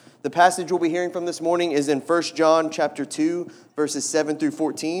The passage we'll be hearing from this morning is in 1 John chapter 2, verses 7 through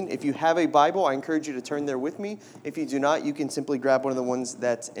 14. If you have a Bible, I encourage you to turn there with me. If you do not, you can simply grab one of the ones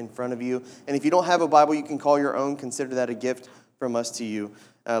that's in front of you. And if you don't have a Bible, you can call your own. Consider that a gift from us to you.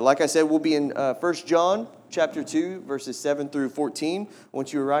 Like I said, we'll be in 1 John chapter 2, verses 7 through 14.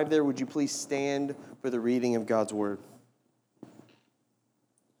 Once you arrive there, would you please stand for the reading of God's word?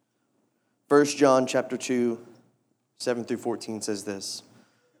 1 John chapter 2, 7 through 14 says this.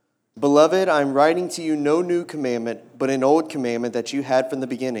 Beloved, I am writing to you no new commandment, but an old commandment that you had from the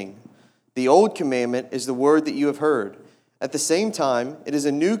beginning. The old commandment is the word that you have heard. At the same time, it is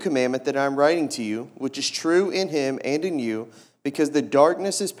a new commandment that I am writing to you, which is true in him and in you, because the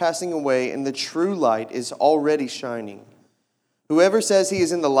darkness is passing away and the true light is already shining. Whoever says he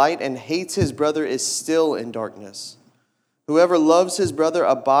is in the light and hates his brother is still in darkness. Whoever loves his brother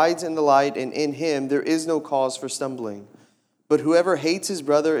abides in the light, and in him there is no cause for stumbling. But whoever hates his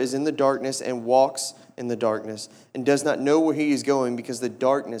brother is in the darkness and walks in the darkness and does not know where he is going because the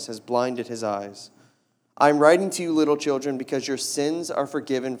darkness has blinded his eyes. I am writing to you, little children, because your sins are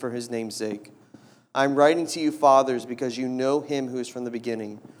forgiven for his name's sake. I am writing to you, fathers, because you know him who is from the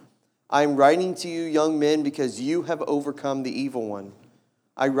beginning. I am writing to you, young men, because you have overcome the evil one.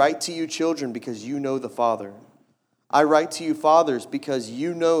 I write to you, children, because you know the Father. I write to you, fathers, because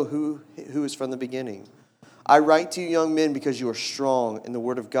you know who is from the beginning. I write to you, young men, because you are strong, and the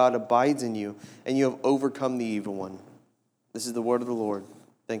word of God abides in you, and you have overcome the evil one. This is the word of the Lord.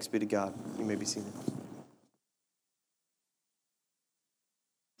 Thanks be to God. You may be seated.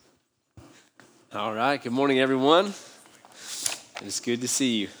 All right. Good morning, everyone. It is good to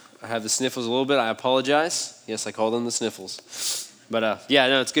see you. I have the sniffles a little bit. I apologize. Yes, I call them the sniffles. But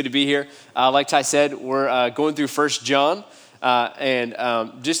it's good to be here. Like Ty said, we're going through 1 John.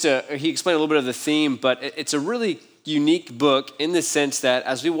 He explained a little bit of the theme, but it's a really unique book in the sense that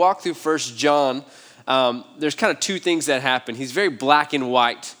as we walk through 1 John, there's kind of two things that happen. He's very black and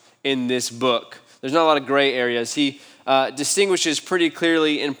white in this book. There's not a lot of gray areas. He distinguishes pretty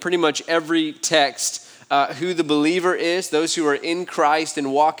clearly in pretty much every text who the believer is, those who are in Christ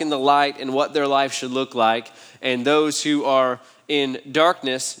and walk in the light and what their life should look like, and those who are in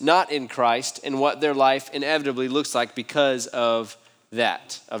darkness, not in Christ, and what their life inevitably looks like because of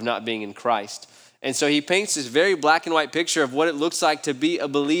that, of not being in Christ. And so he paints this very black and white picture of what it looks like to be a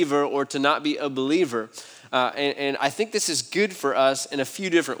believer or to not be a believer. And I think this is good for us in a few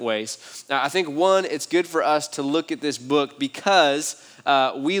different ways. I think, one, it's good for us to look at this book because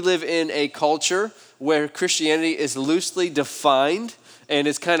we live in a culture where Christianity is loosely defined. And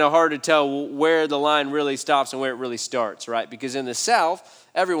it's kind of hard to tell where the line really stops and where it really starts, right? Because in the South,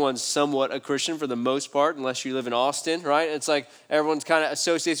 everyone's somewhat a Christian for the most part, unless you live in Austin, right? It's like everyone's kind of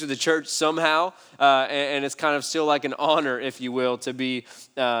associates with the church somehow, and it's kind of still like an honor, if you will, to be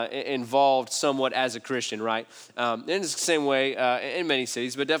involved somewhat as a Christian, right? And it's the same way in many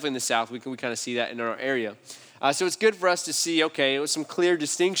cities, but definitely in the South, we kind of see that in our area. So it's good for us to see, okay, some clear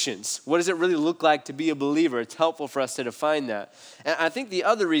distinctions. What does it really look like to be a believer? It's helpful for us to define that. And I think the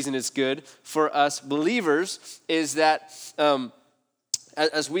other reason it's good for us believers is that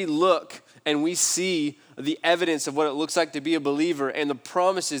as we look and we see the evidence of what it looks like to be a believer and the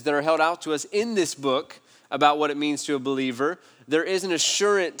promises that are held out to us in this book about what it means to a believer, there is an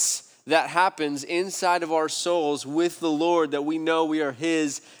assurance that happens inside of our souls with the Lord that we know we are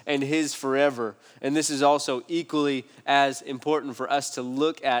His and His forever. And this is also equally as important for us to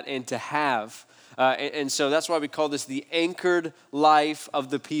look at and to have. And so that's why we call this the anchored life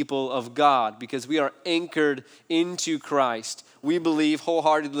of the people of God, because we are anchored into Christ. We believe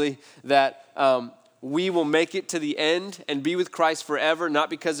wholeheartedly that we will make it to the end and be with Christ forever,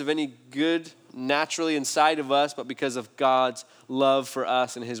 not because of any good naturally inside of us, but because of God's love for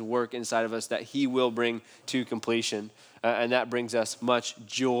us and His work inside of us that He will bring to completion. And that brings us much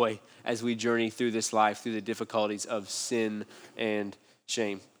joy as we journey through this life, through the difficulties of sin and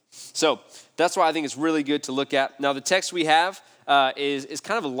shame. So that's why I think it's really good to look at. Now, the text we have is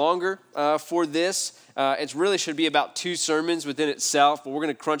kind of longer for this. It really should be about 2 sermons within itself, but we're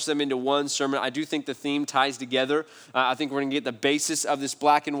going to crunch them into one sermon. I do think the theme ties together. I think we're going to get the basis of this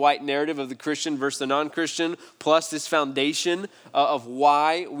black and white narrative of the Christian versus the non-Christian, plus this foundation of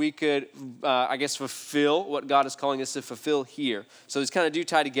why we could, fulfill what God is calling us to fulfill here. So these kind of do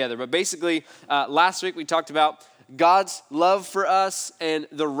tie together. But basically, last week we talked about God's love for us and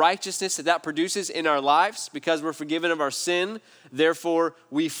the righteousness that produces in our lives because we're forgiven of our sin. Therefore,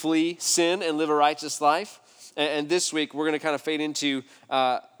 we flee sin and live a righteous life. And this week, we're going to kind of fade into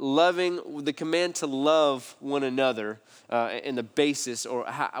loving, the command to love one another, and the basis, or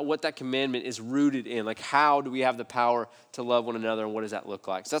what that commandment is rooted in. Like, how do we have the power to love one another, and what does that look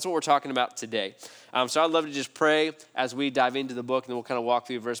like? So that's what we're talking about today. So I'd love to just pray as we dive into the book, and then we'll kind of walk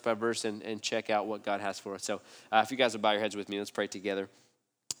through verse by verse and check out what God has for us. So if you guys would bow your heads with me, let's pray together.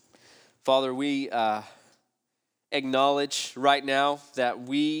 Father, we acknowledge right now that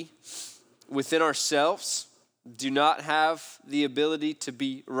we, within ourselves, do not have the ability to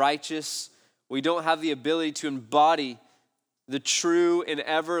be righteous. We don't have the ability to embody the true and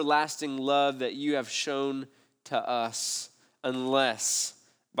everlasting love that you have shown to us, unless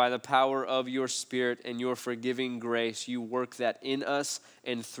by the power of your Spirit and your forgiving grace, you work that in us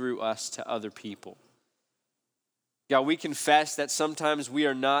and through us to other people. God, we confess that sometimes we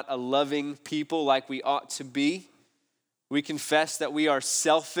are not a loving people like we ought to be. We confess that we are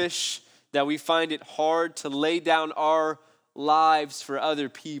selfish, that we find it hard to lay down our lives for other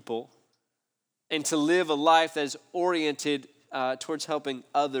people and to live a life that is oriented towards helping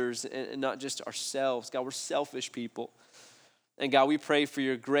others and not just ourselves. God, we're selfish people. And God, we pray for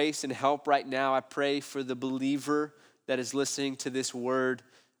your grace and help right now. I pray for the believer that is listening to this word,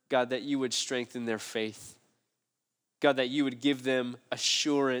 God, that you would strengthen their faith. God, that you would give them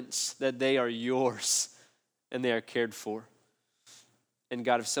assurance that they are yours and they are cared for. And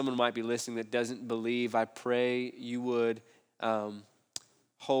God, if someone might be listening that doesn't believe, I pray you would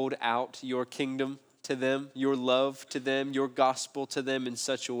hold out your kingdom to them, your love to them, your gospel to them in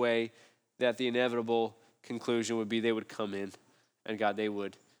such a way that the inevitable conclusion would be they would come in. And God, they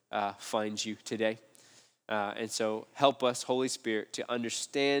would find you today. And so help us, Holy Spirit, to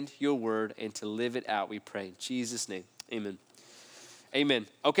understand your word and to live it out, we pray. In Jesus' name, amen. Amen.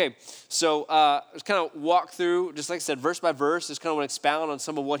 Okay, so let's kind of walk through, just like I said, verse by verse. Just kind of want to expound on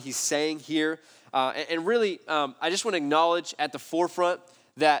some of what he's saying here. And really, I just want to acknowledge at the forefront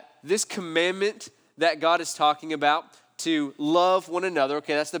that this commandment that God is talking about, to love one another,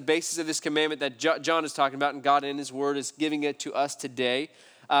 okay, that's the basis of this commandment that John is talking about, and God in his word is giving it to us today.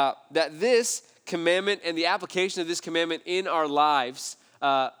 That this commandment and the application of this commandment in our lives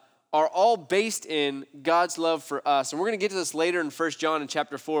are all based in God's love for us. And we're going to get to this later in 1 John in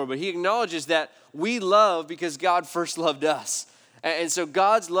chapter 4, but he acknowledges that we love because God first loved us. And so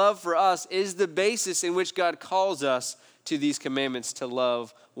God's love for us is the basis in which God calls us to these commandments to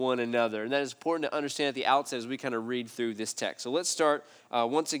love one another. And that is important to understand at the outset as we kind of read through this text. So let's start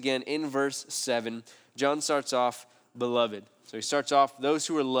once again in verse 7. John starts off, beloved. So he starts off, those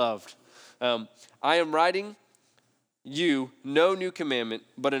who are loved. I am writing you no new commandment,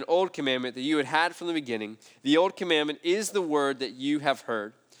 but an old commandment that you had from the beginning. The old commandment is the word that you have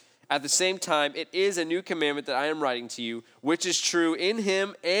heard. At the same time, it is a new commandment that I am writing to you, which is true in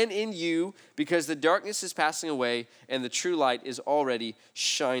him and in you, because the darkness is passing away and the true light is already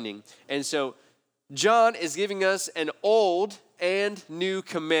shining. And so John is giving us an old and new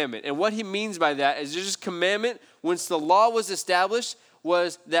commandment. And what he means by that is there's this commandment, once the law was established,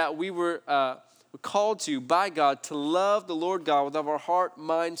 was that we were called to, by God, to love the Lord God with all our heart,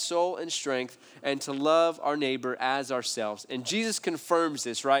 mind, soul, and strength, and to love our neighbor as ourselves. And Jesus confirms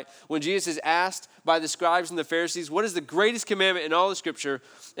this, right? When Jesus is asked by the scribes and the Pharisees, what is the greatest commandment in all the scripture?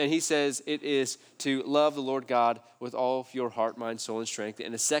 And he says it is to love the Lord God with all of your heart, mind, soul, and strength.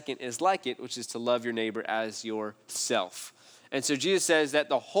 And the second is like it, which is to love your neighbor as yourself. And so Jesus says that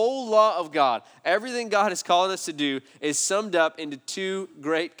the whole law of God, everything God has called us to do, is summed up into two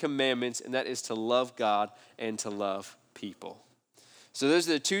great commandments, and that is to love God and to love people. So those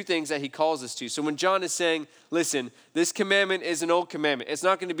are the two things that he calls us to. So when John is saying, listen, this commandment is an old commandment, it's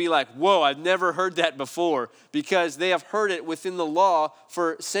not going to be like, whoa, I've never heard that before, because they have heard it within the law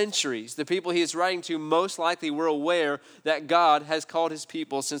for centuries. The people he is writing to most likely were aware that God has called his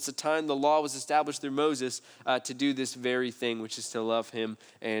people since the time the law was established through Moses to do this very thing, which is to love him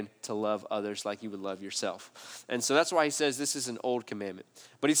and to love others like you would love yourself. And so that's why he says this is an old commandment.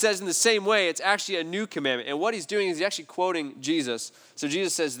 But he says in the same way, it's actually a new commandment. And what he's doing is he's actually quoting Jesus. So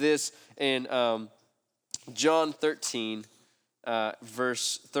Jesus says this in John 13,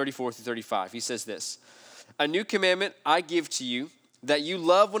 verse 34 through 35. He says this, a new commandment I give to you, that you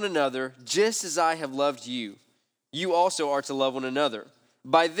love one another just as I have loved you. You also are to love one another.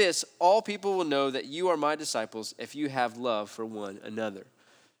 By this, all people will know that you are my disciples if you have love for one another.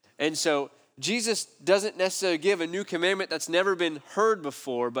 And so Jesus doesn't necessarily give a new commandment that's never been heard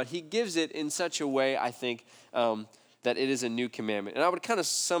before, but he gives it in such a way, I think, that it is a new commandment. And I would kind of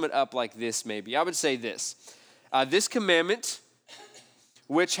sum it up like this maybe. I would say this. This commandment,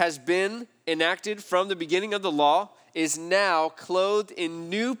 which has been enacted from the beginning of the law, is now clothed in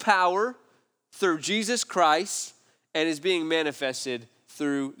new power through Jesus Christ and is being manifested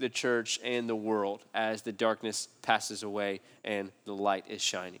through the church and the world as the darkness passes away and the light is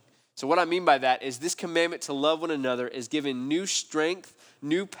shining. So what I mean by that is this commandment to love one another is given new strength,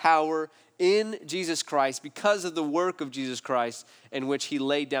 new power in Jesus Christ because of the work of Jesus Christ in which he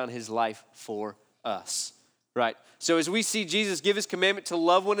laid down his life for us. Right? So as we see Jesus give his commandment to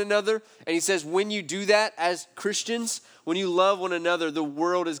love one another, and he says when you do that as Christians, when you love one another, the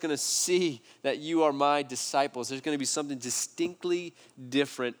world is going to see that you are my disciples. There's going to be something distinctly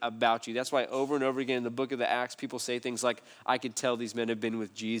different about you. That's why over and over again in the book of the Acts, people say things like, I could tell these men have been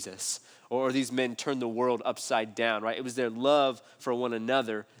with Jesus, or these men turned the world upside down, right? It was their love for one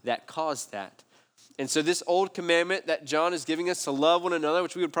another that caused that. And so this old commandment that John is giving us to love one another,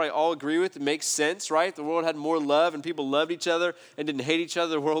 which we would probably all agree with, it makes sense, right? The world had more love and people loved each other and didn't hate each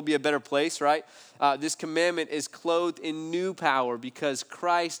other. The world would be a better place, right? This commandment is clothed in new power because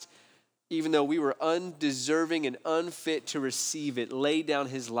Christ, even though we were undeserving and unfit to receive it, laid down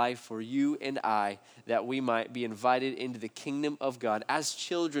his life for you and I, that we might be invited into the kingdom of God as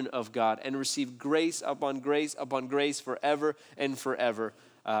children of God and receive grace upon grace forever and forever.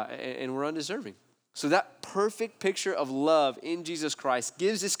 And we're undeserving. So that perfect picture of love in Jesus Christ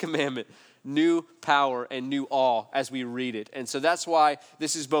gives this commandment new power and new awe as we read it. And so that's why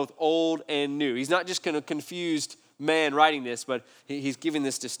this is both old and new. He's not just kind of confused man writing this, but he's giving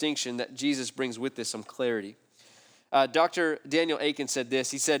this distinction that Jesus brings with this some clarity. Dr. Daniel Akin said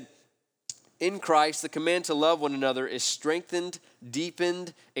this. He said, in Christ, the command to love one another is strengthened,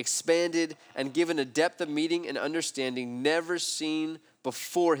 deepened, expanded, and given a depth of meaning and understanding never seen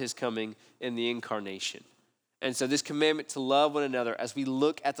before his coming in the incarnation. And so this commandment to love one another, as we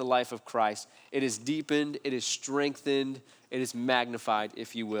look at the life of Christ, it is deepened, it is strengthened, it is magnified,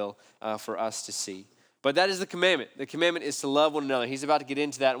 if you will, for us to see. But that is the commandment. The commandment is to love one another. He's about to get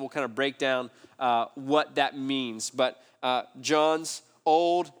into that, and we'll kind of break down what that means. But John's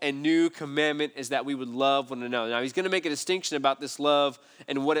old and new commandment is that we would love one another. Now, he's going to make a distinction about this love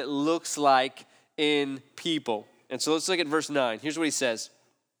and what it looks like in people. And so let's look at verse 9. Here's what he says.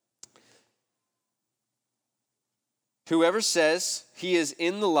 Whoever says he is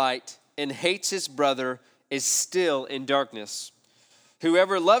in the light and hates his brother is still in darkness.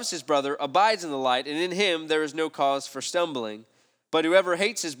 Whoever loves his brother abides in the light, and in him there is no cause for stumbling. But whoever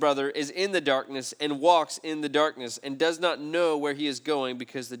hates his brother is in the darkness and walks in the darkness and does not know where he is going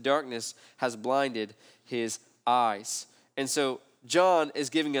because the darkness has blinded his eyes. And so John is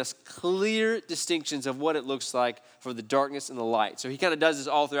giving us clear distinctions of what it looks like for the darkness and the light. So he kind of does this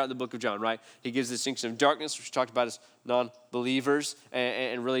all throughout the book of John, right? He gives the distinction of darkness, which we talked about as non-believers,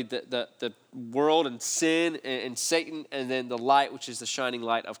 and really the world and sin and Satan, and then the light, which is the shining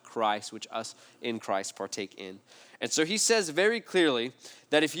light of Christ, which us in Christ partake in. And so he says very clearly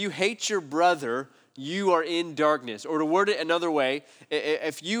that if you hate your brother, you are in darkness. Or to word it another way,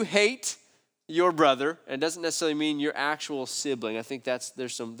 if you hate your brother, and it doesn't necessarily mean your actual sibling. I think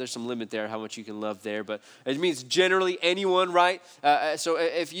there's some limit there how much you can love there, but it means generally anyone, right? So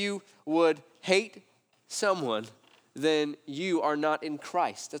if you would hate someone, then you are not in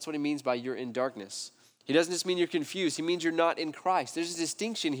Christ. That's what he means by you're in darkness. He doesn't just mean you're confused. He means you're not in Christ. There's a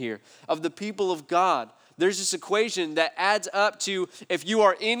distinction here of the people of God. There's this equation that adds up to if you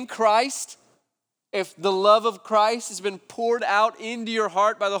are in Christ, if the love of Christ has been poured out into your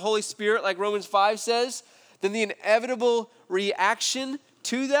heart by the Holy Spirit, like Romans 5 says, then the inevitable reaction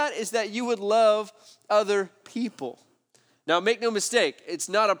to that is that you would love other people. Now, make no mistake, it's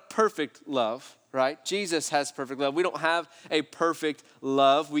not a perfect love, right? Jesus has perfect love. We don't have a perfect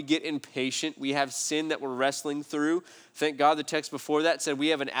love. We get impatient. We have sin that we're wrestling through. Thank God the text before that said we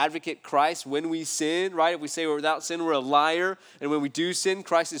have an advocate, Christ, when we sin, right? If we say we're without sin, we're a liar. And when we do sin,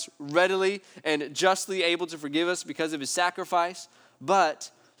 Christ is readily and justly able to forgive us because of his sacrifice.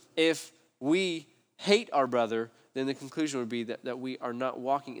 But if we hate our brother, then the conclusion would be that we are not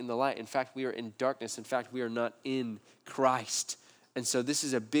walking in the light. In fact, we are in darkness. In fact, we are not in Christ. And so this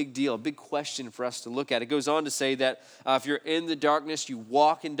is a big deal, a big question for us to look at. It goes on to say that if you're in the darkness, you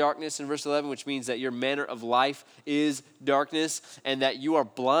walk in darkness in verse 11, which means that your manner of life is darkness and that you are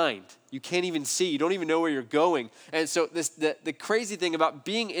blind. You can't even see. You don't even know where you're going. And so the crazy thing about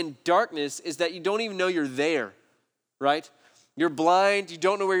being in darkness is that you don't even know you're there, right? You're blind. You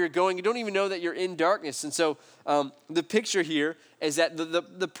don't know where you're going. You don't even know that you're in darkness. And so the picture here is that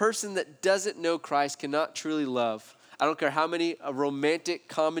the person that doesn't know Christ cannot truly love. I don't care how many romantic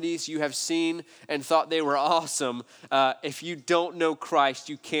comedies you have seen and thought they were awesome. If you don't know Christ,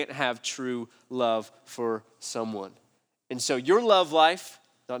 you can't have true love for someone. And so your love life,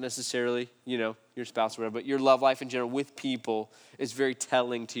 not necessarily, your spouse or whatever, but your love life in general with people is very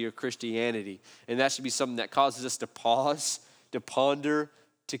telling to your Christianity. And that should be something that causes us to pause, to ponder,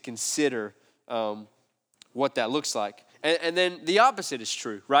 to consider what that looks like. And then the opposite is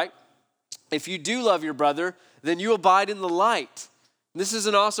true, right? If you do love your brother, then you abide in the light. This is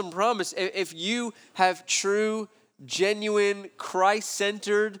an awesome promise. If you have true, genuine,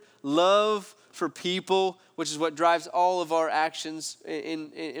 Christ-centered love for people, which is what drives all of our actions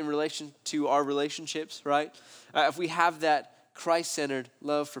in relation to our relationships, right? If we have that Christ-centered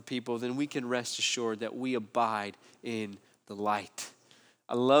love for people, then we can rest assured that we abide in the light.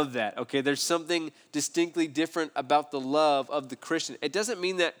 I love that. Okay, there's something distinctly different about the love of the Christian. It doesn't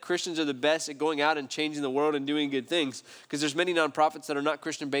mean that Christians are the best at going out and changing the world and doing good things, because there's many nonprofits that are not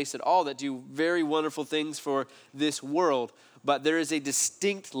Christian-based at all that do very wonderful things for this world. But there is a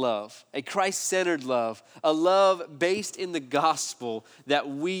distinct love, a Christ-centered love, a love based in the gospel that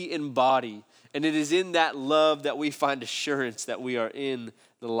we embody. And it is in that love that we find assurance that we are in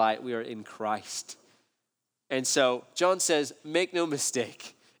the light, we are in Christ. And so John says, make no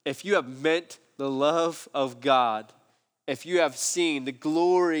mistake, if you have met the love of God, if you have seen the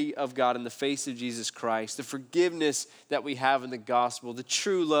glory of God in the face of Jesus Christ, the forgiveness that we have in the gospel, the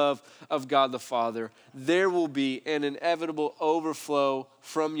true love of God the Father, there will be an inevitable overflow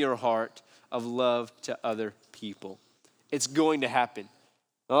from your heart of love to other people. It's going to happen.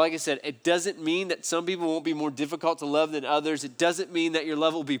 Now, like I said, it doesn't mean that some people won't be more difficult to love than others. It doesn't mean that your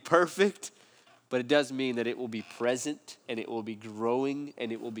love will be perfect. But it does mean that it will be present, and it will be growing, and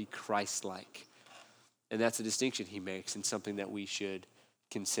it will be Christ-like. And that's a distinction he makes, and something that we should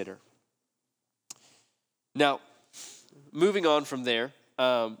consider. Now, moving on from there,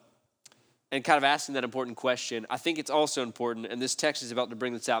 and kind of asking that important question, I think it's also important, and this text is about to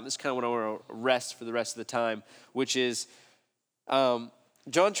bring this out, and this is kind of what I want to rest for the rest of the time, which is John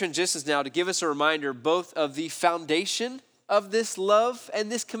transitions now to give us a reminder both of the foundation of this love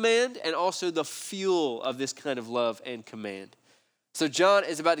and this command, and also the fuel of this kind of love and command. So John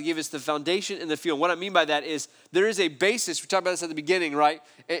is about to give us the foundation and the fuel. What I mean by that is there is a basis, we talked about this at the beginning, right,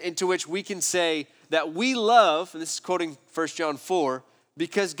 into which we can say that we love, and this is quoting 1 John 4,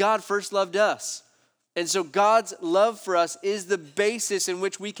 because God first loved us. And so God's love for us is the basis in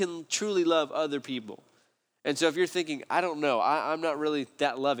which we can truly love other people. And so if you're thinking, I don't know, I'm not really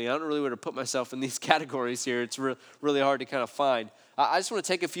that loving, I don't really want to put myself in these categories here, it's really hard to kind of find. I just want to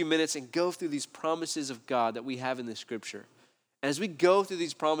take a few minutes and go through these promises of God that we have in the scripture. And as we go through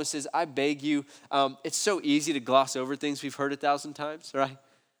these promises, I beg you, it's so easy to gloss over things we've heard 1,000 times, right?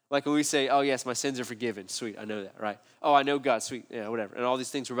 Like when we say, oh yes, my sins are forgiven, sweet, I know that, right? Oh, I know God, sweet, yeah, whatever. And all these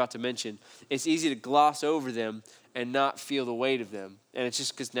things we're about to mention, it's easy to gloss over them and not feel the weight of them. And it's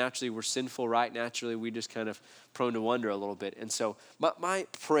just because naturally we're sinful, right? Naturally we just kind of prone to wonder a little bit. And so my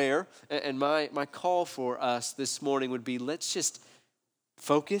prayer and my call for us this morning would be, let's just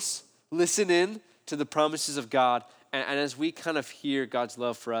focus, listen in to the promises of God. And as we kind of hear God's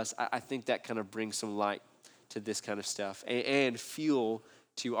love for us, I think that kind of brings some light to this kind of stuff and fuel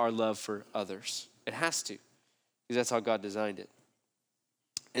to our love for others. It has to, because that's how God designed it.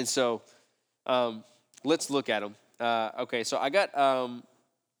 And so let's look at them. Okay, so I got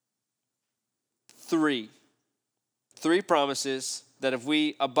three promises that if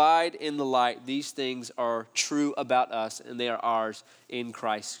we abide in the light, these things are true about us, and they are ours in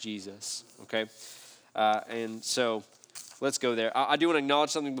Christ Jesus. Okay, and so let's go there. I do want to acknowledge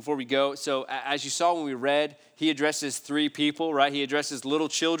something before we go. So as you saw when we read, he addresses three people, right? He addresses little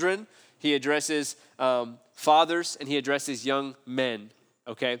children, he addresses fathers, and he addresses young men.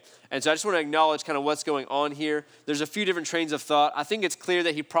 Okay, and so I just want to acknowledge kind of what's going on here. There's a few different trains of thought. I think it's clear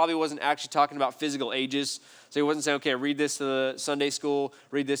that he probably wasn't actually talking about physical ages. So he wasn't saying, okay, read this to the Sunday school,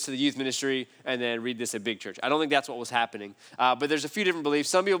 read this to the youth ministry, and then read this at big church. I don't think that's what was happening. But there's a few different beliefs.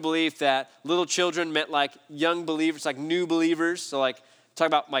 Some people believe that little children meant like young believers, like new believers. So like talk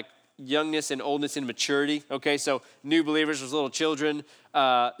about like youngness and oldness and maturity. Okay, so new believers was little children.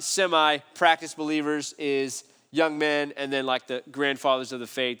 Semi-practiced believers is young men, and then like the grandfathers of the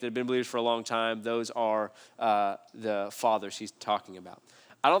faith that have been believers for a long time, those are the fathers he's talking about.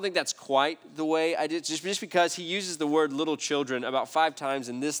 I don't think that's quite the way I did, just because he uses the word little children about 5 times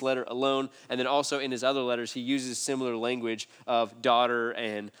in this letter alone, and then also in his other letters, he uses similar language of daughter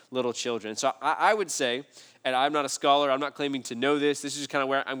and little children. So I would say, and I'm not a scholar, I'm not claiming to know this. This is just kind of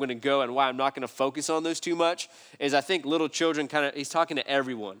where I'm going to go and why I'm not going to focus on those too much, is I think little children he's talking to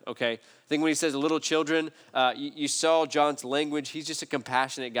everyone, okay? I think when he says little children, you saw John's language. He's just a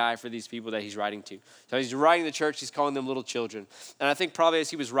compassionate guy for these people that he's writing to. So he's writing the church, he's calling them little children. And I think probably as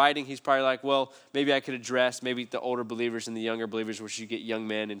he was writing, he's probably like, well, maybe I could address maybe the older believers and the younger believers, which you get young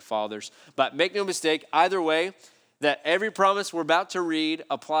men and fathers. But make no mistake, either way, that every promise we're about to read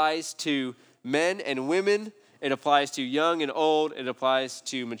applies to men and women. It applies to young and old. It applies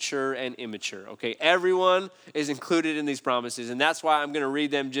to mature and immature, okay? Everyone is included in these promises, and that's why I'm going to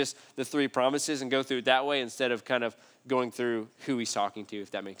read them just the 3 promises and go through it that way instead of kind of going through who he's talking to,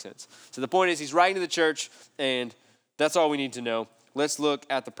 if that makes sense. So the point is he's writing to the church, and that's all we need to know. Let's look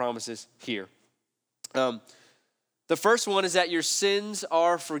at the promises here. The first one is that your sins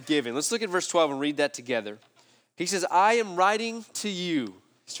are forgiven. Let's look at verse 12 and read that together. He says, I am writing to you.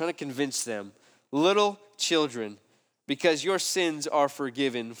 He's trying to convince them, little children, because your sins are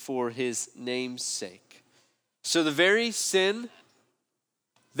forgiven for his name's sake. So the very sin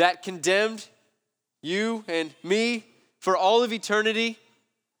that condemned you and me for all of eternity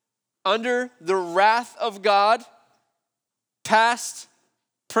under the wrath of God, past,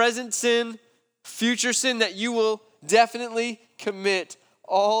 present sin, future sin that you will definitely commit,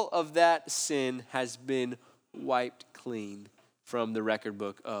 all of that sin has been wiped clean from the record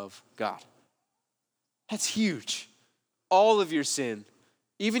book of God. That's huge. All of your sin,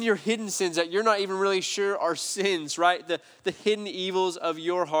 even your hidden sins that you're not even really sure are sins, right? The hidden evils of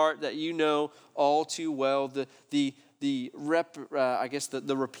your heart that you know all too well, the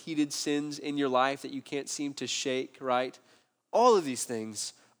repeated sins in your life that you can't seem to shake, right? All of these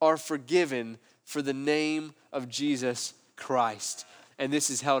things are forgiven for the name of Jesus Christ. And this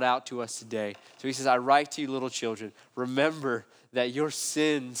is held out to us today. So he says, I write to you, little children, remember that your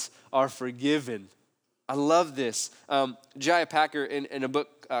sins are forgiven. I love this. J.I. Packer, in a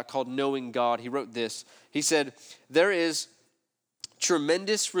book called Knowing God, he wrote this. He said, there is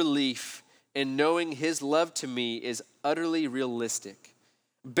tremendous relief in knowing his love to me is utterly realistic,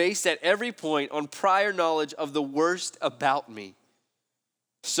 based at every point on prior knowledge of the worst about me,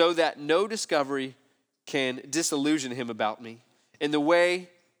 so that no discovery can disillusion him about me, in the way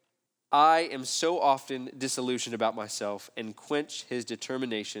I am so often disillusioned about myself, and quench his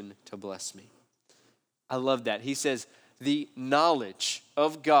determination to bless me. I love that. He says, the knowledge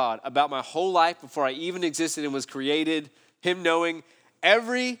of God about my whole life before I even existed and was created, him knowing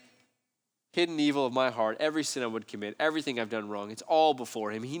every hidden evil of my heart, every sin I would commit, everything I've done wrong, it's all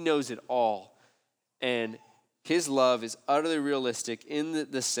before him. He knows it all. And his love is utterly realistic in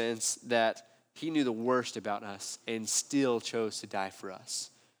the sense that he knew the worst about us and still chose to die for us.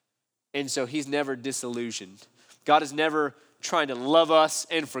 And so he's never disillusioned. God is never trying to love us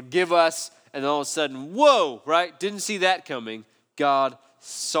and forgive us, and all of a sudden, whoa, right? Didn't see that coming. God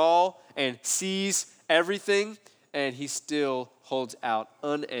saw and sees everything, and he still holds out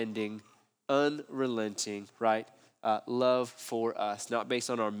unending, unrelenting, right? Love for us, not based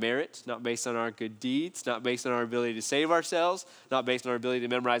on our merit, not based on our good deeds, not based on our ability to save ourselves, not based on our ability to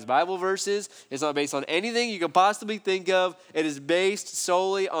memorize Bible verses. It's not based on anything you could possibly think of. It is based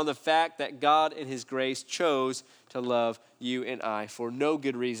solely on the fact that God in his grace chose to love you and I for no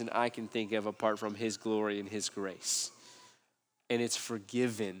good reason I can think of apart from his glory and his grace. And it's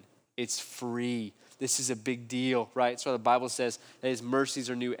forgiven. It's free. This is a big deal, right? That's why the Bible says that his mercies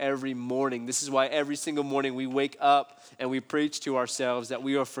are new every morning. This is why every single morning we wake up and we preach to ourselves that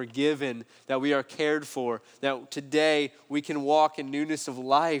we are forgiven, that we are cared for, that today we can walk in newness of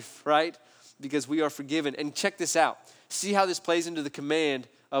life, right? Because we are forgiven. And check this out. See how this plays into the command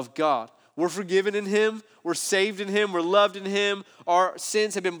of God. We're forgiven in him. We're saved in him. We're loved in him. Our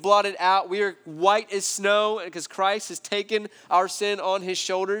sins have been blotted out. We are white as snow because Christ has taken our sin on his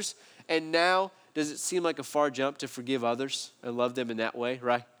shoulders. And now, does it seem like a far jump to forgive others and love them in that way,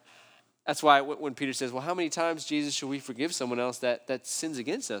 right? That's why when Peter says, well, how many times, Jesus, should we forgive someone else that sins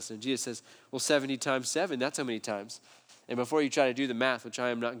against us? And Jesus says, well, 70 times 7, that's how many times. And before you try to do the math, which I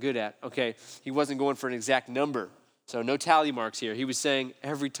am not good at, okay, he wasn't going for an exact number. So no tally marks here. He was saying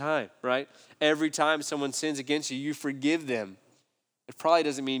every time, right? Every time someone sins against you, you forgive them. It probably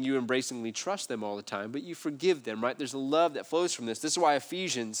doesn't mean you embracingly trust them all the time, but you forgive them, right? There's a love that flows from this. This is why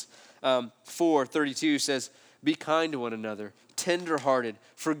Ephesians 4:32 says, be kind to one another, tenderhearted,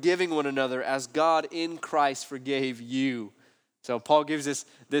 forgiving one another as God in Christ forgave you. So Paul gives us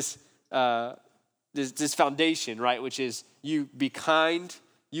this foundation, right? Which is you be kind,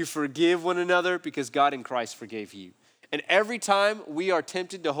 you forgive one another because God in Christ forgave you. And every time we are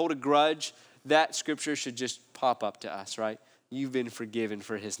tempted to hold a grudge, that scripture should just pop up to us, right? You've been forgiven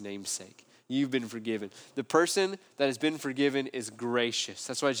for his name's sake. you've been forgiven. The person that has been forgiven is gracious.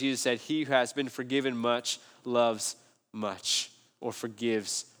 That's why Jesus said, he who has been forgiven much loves much, or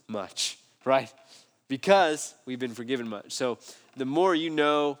forgives much, right? Because we've been forgiven much. So the more you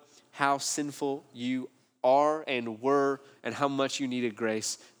know how sinful you are and were and how much you needed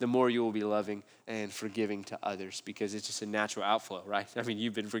grace, the more you will be loving and forgiving to others, because it's just a natural outflow, right? I mean,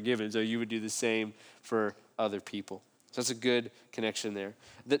 you've been forgiven, so you would do the same for other people. So that's a good connection there.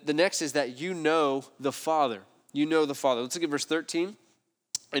 The next is that you know the Father. You know the Father. Let's look at verse 13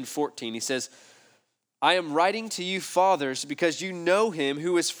 and 14. He says, I am writing to you, fathers, because you know him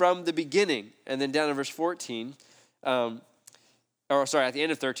who is from the beginning. And then down in verse 14, at the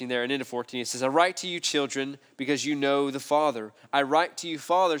end of 13 there and into 14, it says, I write to you, children, because you know the Father. I write to you,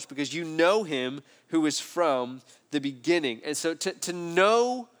 fathers, because you know him who is from the beginning. And so to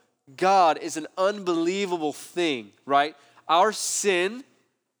know God is an unbelievable thing, right? Our sin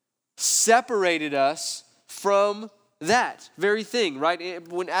separated us from that very thing, right?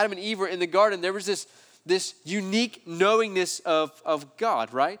 When Adam and Eve were in the garden, there was this unique knowingness of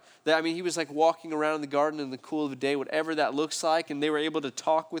God, right? He was like walking around in the garden in the cool of the day, whatever that looks like, and they were able to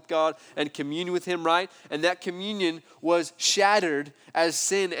talk with God and commune with him, right? And that communion was shattered as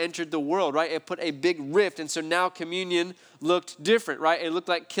sin entered the world, right? It put a big rift, and so now communion looked different, right? It looked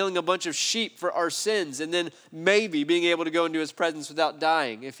like killing a bunch of sheep for our sins, and then maybe being able to go into his presence without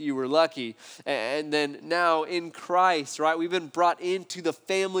dying if you were lucky. And then now in Christ, right, we've been brought into the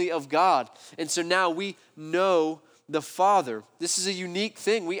family of God. And so now we know the Father. This is a unique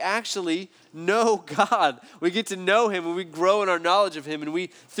thing. We actually know God. We get to know him and we grow in our knowledge of him, and we,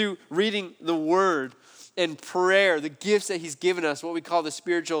 through reading the word and prayer, the gifts that he's given us, what we call the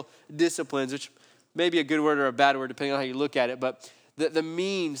spiritual disciplines, which may be a good word or a bad word depending on how you look at it, but the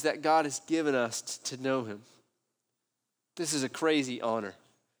means that God has given us to know him. This is a crazy honor.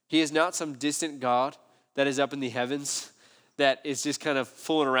 He is not some distant God that is up in the heavens that is just kind of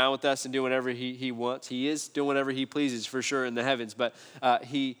fooling around with us and doing whatever he wants. He is doing whatever he pleases for sure in the heavens, but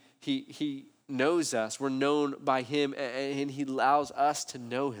he knows us. We're known by him, and he allows us to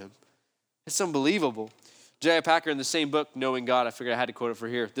know him. It's unbelievable. J.I. Packer, in the same book, Knowing God, I figured I had to quote it for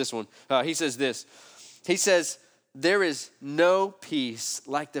here, this one. He says this. He says, there is no peace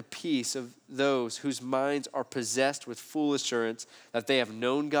like the peace of those whose minds are possessed with full assurance that they have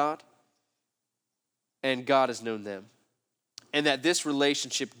known God and God has known them, and that this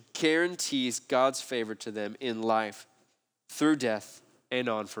relationship guarantees God's favor to them in life, through death, and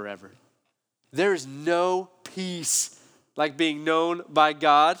on forever. There is no peace like being known by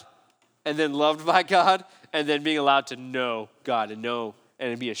God and then loved by God and then being allowed to know God and know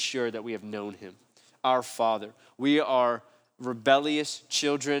and be assured that we have known him. Our Father. We are rebellious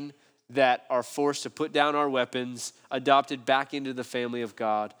children that are forced to put down our weapons, adopted back into the family of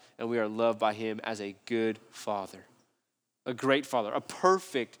God, and we are loved by him as a good Father. A great Father, a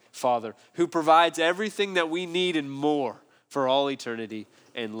perfect Father who provides everything that we need and more for all eternity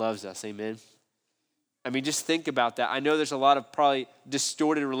and loves us. Amen. Just think about that. I know there's a lot of probably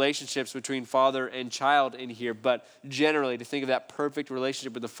distorted relationships between father and child in here, but generally to think of that perfect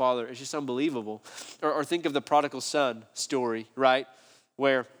relationship with the Father is just unbelievable. Or think of the prodigal son story, right?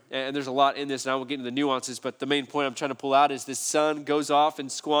 Where, and there's a lot in this, and I won't get into the nuances, but the main point I'm trying to pull out is this son goes off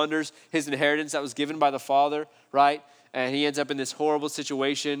and squanders his inheritance that was given by the father, right? And he ends up in this horrible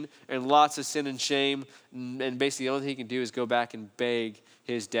situation and lots of sin and shame. And basically the only thing he can do is go back and beg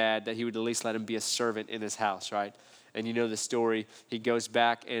his dad that he would at least let him be a servant in his house, right? And you know the story. He goes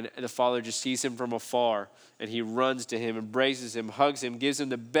back and the father just sees him from afar. And he runs to him, embraces him, hugs him, gives him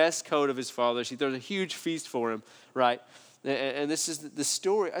the best coat of his father's. He throws a huge feast for him, right? And this is the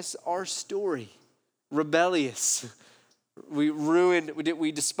story. This is our story. Rebellious.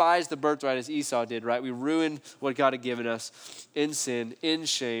 We despised the birthright as Esau did, right? We ruined what God had given us in sin, in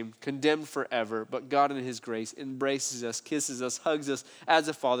shame, condemned forever. But God in his grace embraces us, kisses us, hugs us as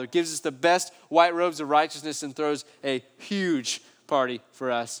a father, gives us the best white robes of righteousness, and throws a huge party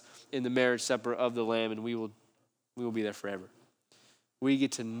for us in the marriage supper of the Lamb, and we will be there forever. We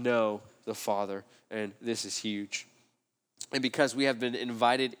get to know the Father, and this is huge. And because we have been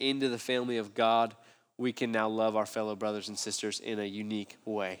invited into the family of God, we can now love our fellow brothers and sisters in a unique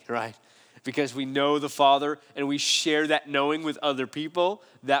way, right? Because we know the Father and we share that knowing with other people,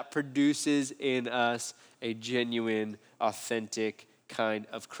 that produces in us a genuine, authentic kind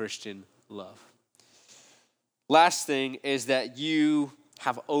of Christian love. Last thing is that you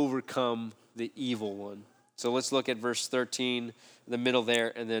have overcome the evil one. So let's look at verse 13, the middle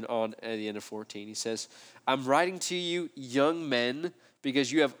there, and then on at the end of 14. He says, I'm writing to you, young men,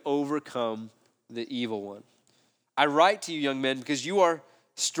 because you have overcome the evil one. I write to you, young men, because you are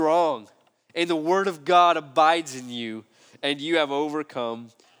strong, and the word of God abides in you, and you have overcome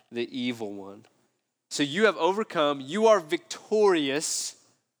the evil one. So you have overcome, you are victorious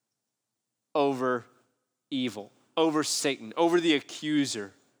over evil, over Satan, over the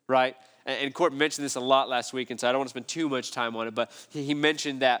accuser, right? And Court mentioned this a lot last week, and so I don't want to spend too much time on it, but he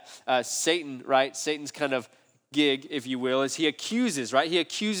mentioned that Satan, right? Satan's kind of gig, if you will, is he accuses, right? He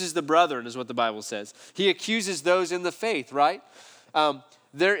accuses the brethren, is what the Bible says. He accuses those in the faith, right?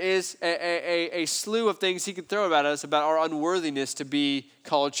 There is a slew of things he could throw about us, about our unworthiness to be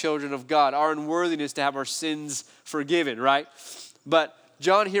called children of God, our unworthiness to have our sins forgiven, right? But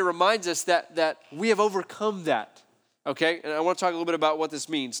John here reminds us that we have overcome that, okay? And I want to talk a little bit about what this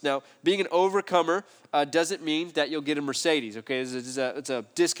means. Now, being an overcomer doesn't mean that you'll get a Mercedes, okay? It's a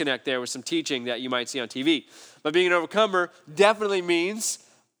disconnect there with some teaching that you might see on TV. But being an overcomer definitely means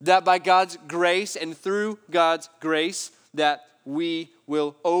that by God's grace and through God's grace that we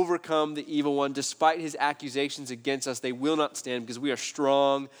will overcome the evil one. Despite his accusations against us, they will not stand because we are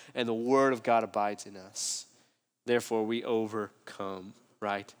strong and the word of God abides in us. Therefore, we overcome,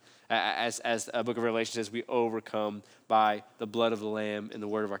 right? As the book of Revelation says, we overcome by the blood of the Lamb and the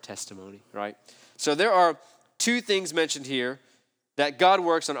word of our testimony, right? So there are two things mentioned here that God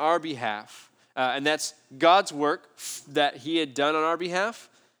works on our behalf, and that's God's work that he had done on our behalf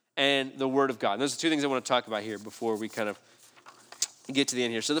and the word of God. And those are two things I want to talk about here before we kind of get to the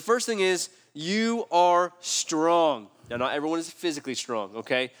end here. So the first thing is you are strong. Now, not everyone is physically strong,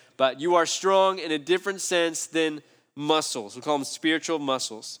 okay? But you are strong in a different sense than muscles. We call them spiritual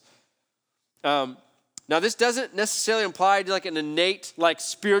muscles. Now, this doesn't necessarily imply like an innate like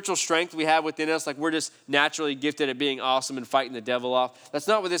spiritual strength we have within us, like we're just naturally gifted at being awesome and fighting the devil off. That's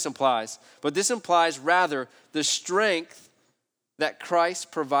not what this implies. But this implies rather the strength that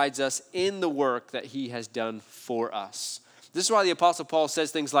Christ provides us in the work that he has done for us. This is why the Apostle Paul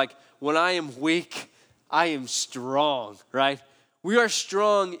says things like, when I am weak, I am strong, right? We are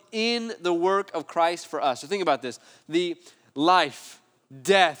strong in the work of Christ for us. So think about this. The life,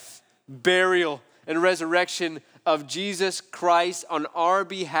 death, burial, and resurrection of Jesus Christ on our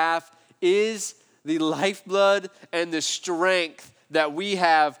behalf is the lifeblood and the strength that we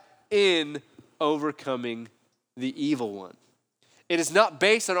have in overcoming the evil one. It is not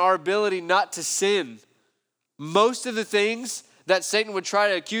based on our ability not to sin. Most of the things that Satan would try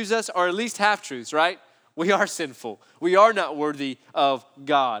to accuse us are at least half-truths, right? We are sinful. We are not worthy of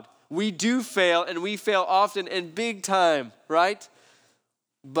God. We do fail, and we fail often and big time, right?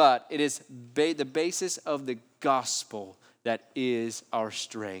 But it is the basis of the gospel that is our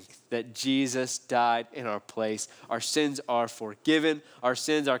strength, that Jesus died in our place. Our sins are forgiven. Our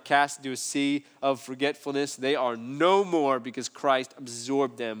sins are cast into a sea of forgetfulness. They are no more because Christ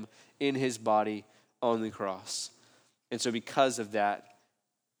absorbed them in his body on the cross. And so because of that,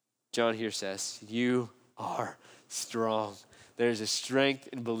 John here says, you are strong. There's a strength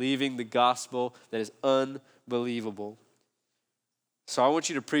in believing the gospel that is unbelievable. So I want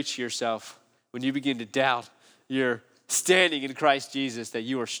you to preach to yourself when you begin to doubt your standing in Christ Jesus, that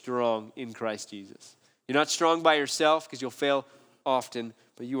you are strong in Christ Jesus. You're not strong by yourself because you'll fail often,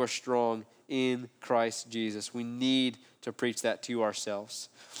 but you are strong in Christ Jesus. We need to preach that to ourselves.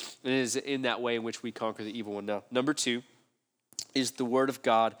 And it is in that way in which we conquer the evil one. Now, number two is the word of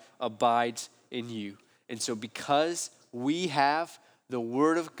God abides in you. And so because we have the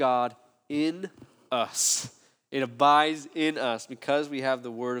word of God in us, it abides in us. Because we have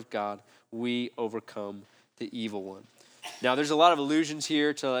the word of God, we overcome the evil one. Now, there's a lot of allusions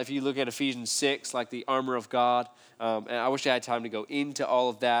here to, if you look at Ephesians 6, like the armor of God. And I wish I had time to go into all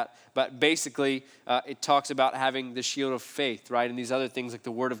of that. But basically, it talks about having the shield of faith, right? And these other things like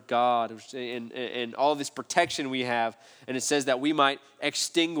the word of God and all this protection we have. And it says that we might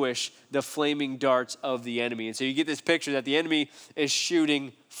extinguish the flaming darts of the enemy. And so you get this picture that the enemy is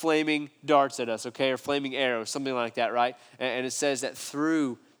shooting flaming darts at us, okay? Or flaming arrows, something like that, right? And it says that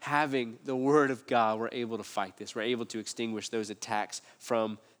through having the word of God, we're able to fight this. We're able to extinguish those attacks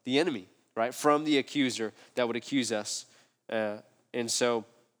from the enemy, right? From the accuser that would accuse us. And so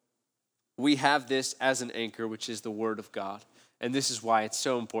we have this as an anchor, which is the word of God. And this is why it's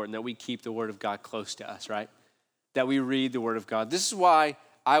so important that we keep the word of God close to us, right? That we read the word of God. This is why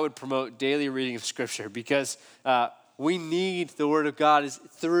I would promote daily reading of Scripture, because we need the word of God. Is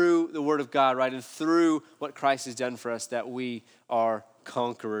through the word of God, right? And through what Christ has done for us that we are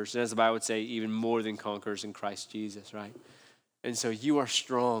conquerors. And as the Bible would say, even more than conquerors in Christ Jesus, right? And so you are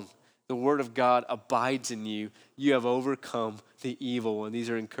strong. The word of God abides in you. You have overcome the evil one.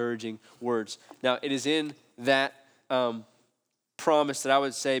 These are encouraging words. Now, it is in that promise that I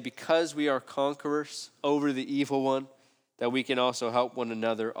would say, because we are conquerors over the evil one, that we can also help one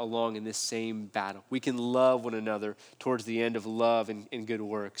another along in this same battle. We can love one another towards the end of love and good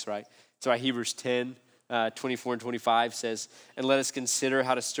works, right? So Hebrews 10, 24 and 25 says, and let us consider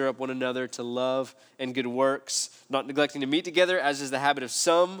how to stir up one another to love and good works, not neglecting to meet together, as is the habit of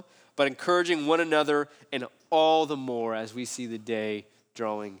some, but encouraging one another, and all the more as we see the day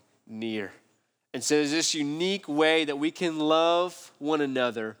drawing near. And so there's this unique way that we can love one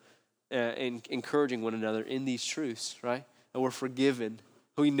another and encouraging one another in these truths, right? And we're forgiven.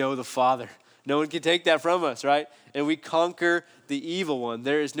 We know the Father. No one can take that from us, right? And we conquer the evil one.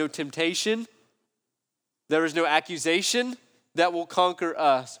 There is no temptation. There is no accusation that will conquer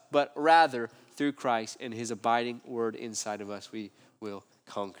us, but rather through Christ and his abiding word inside of us, we will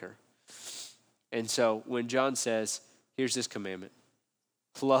conquer. And so when John says, here's this commandment,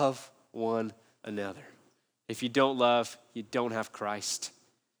 love one another. If you don't love, you don't have Christ.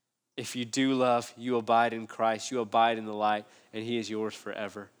 If you do love, you abide in Christ, you abide in the light, and he is yours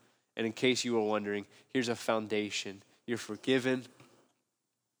forever. And in case you were wondering, here's a foundation. You're forgiven,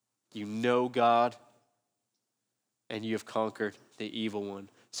 you know God, and you have conquered the evil one.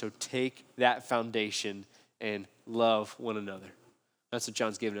 So take that foundation and love one another. That's what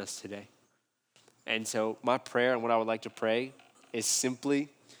John's given us today. And so my prayer and what I would like to pray is simply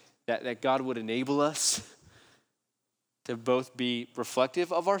that God would enable us to both be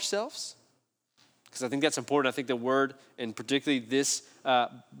reflective of ourselves, because I think that's important. I think the word, and particularly this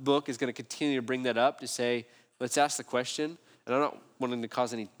book, is going to continue to bring that up to say, let's ask the question, and I'm not wanting to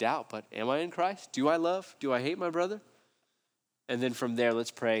cause any doubt, but am I in Christ? Do I love? Do I hate my brother? And then from there,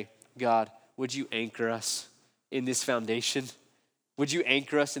 let's pray, God, would you anchor us in this foundation? Would you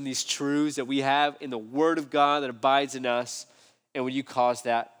anchor us in these truths that we have in the word of God that abides in us? And would you cause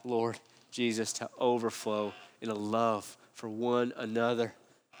that, Lord Jesus, to overflow in a love for one another?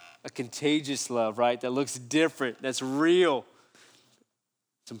 A contagious love, right? That looks different, that's real.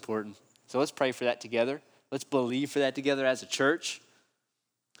 It's important. So let's pray for that together. Let's believe for that together as a church.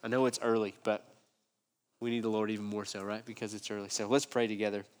 I know it's early, but we need the Lord even more so, right? Because it's early. So let's pray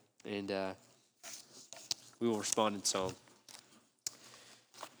together, and we will respond in song.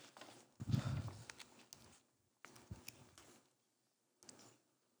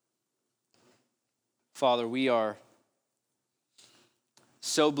 Father, we are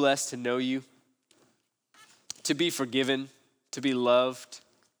so blessed to know you, to be forgiven, to be loved,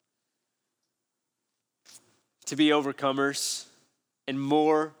 to be overcomers, and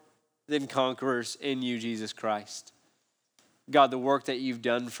more than conquerors in you, Jesus Christ. God, the work that you've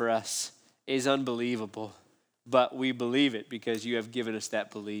done for us is unbelievable, but we believe it because you have given us that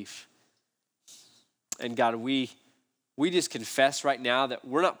belief. And God, we just confess right now that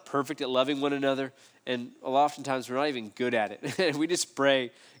we're not perfect at loving one another, and oftentimes we're not even good at it. And we just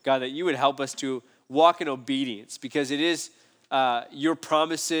pray, God, that you would help us to walk in obedience, because it is your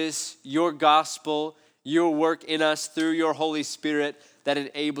promises, your gospel, your work in us through your Holy Spirit that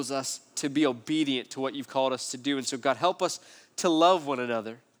enables us to be obedient to what you've called us to do. And so, God, help us to love one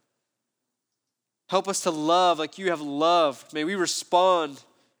another. Help us to love like you have loved. May we respond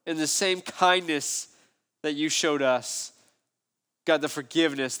in the same kindness that you showed us. God, the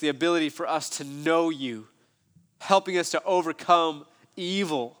forgiveness, the ability for us to know you, helping us to overcome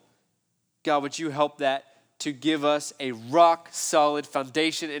evil. God, would you help that to give us a rock solid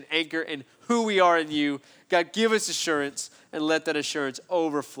foundation and anchor in who we are in you. God, give us assurance, and let that assurance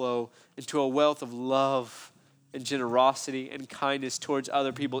overflow into a wealth of love and generosity and kindness towards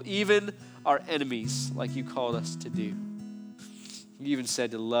other people, even our enemies, like you called us to do. You even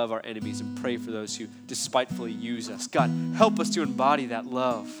said to love our enemies and pray for those who despitefully use us. God, help us to embody that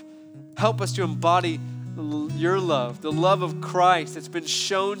love. Help us to embody your love, the love of Christ that's been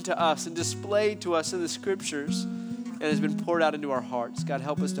shown to us and displayed to us in the scriptures and has been poured out into our hearts. God,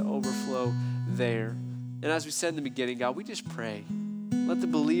 help us to overflow there. And as we said in the beginning, God, we just pray. Let the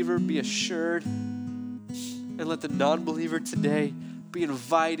believer be assured, and let the non-believer today be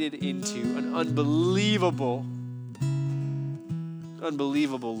invited into an unbelievable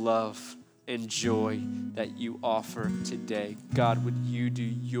love and joy that you offer today. God, would you do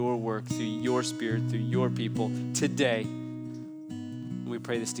your work through your Spirit, through your people today? We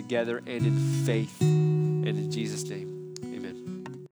pray this together and in faith and in Jesus' name.